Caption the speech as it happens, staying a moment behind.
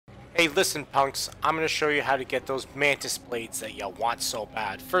Hey, listen, punks, I'm going to show you how to get those Mantis Blades that you want so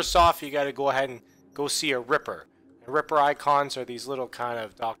bad. First off, you got to go ahead and go see a Ripper. The Ripper icons are these little kind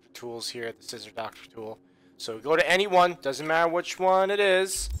of doctor tools here, the scissor doctor tool. So go to any one, doesn't matter which one it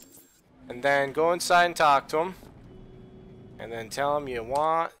is, and then go inside and talk to them. And then tell them you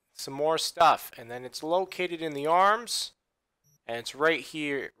want some more stuff. And then it's located in the arms, and it's right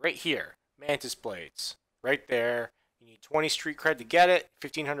here, Mantis Blades, right there. You need 20 street cred to get it,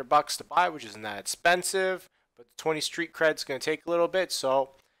 1,500 bucks to buy, which isn't that expensive, but the 20 street cred's going to take a little bit.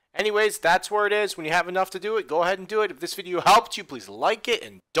 So anyways, that's where it is. When you have enough to do it, go ahead and do it. If this video helped you, please like it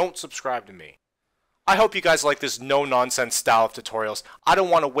and don't subscribe to me. I hope you guys like this no-nonsense style of tutorials. I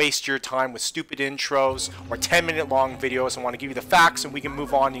don't want to waste your time with stupid intros or 10-minute long videos. I want to give you the facts and we can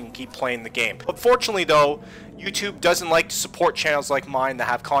move on and you can keep playing the game. But fortunately though, YouTube doesn't like to support channels like mine that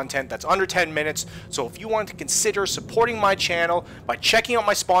have content that's under 10 minutes. So if you want to consider supporting my channel by checking out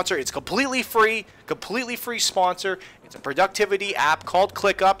my sponsor, it's completely free sponsor. It's a productivity app called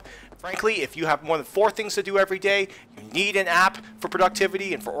ClickUp. Frankly, if you have more than 4 things to do every day, you need an app for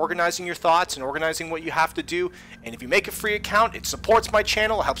productivity and for organizing your thoughts and organizing what you have to do. And if you make a free account, it supports my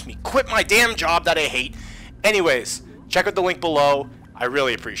channel, it helps me quit my damn job that I hate. Anyways, check out the link below. I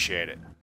really appreciate it.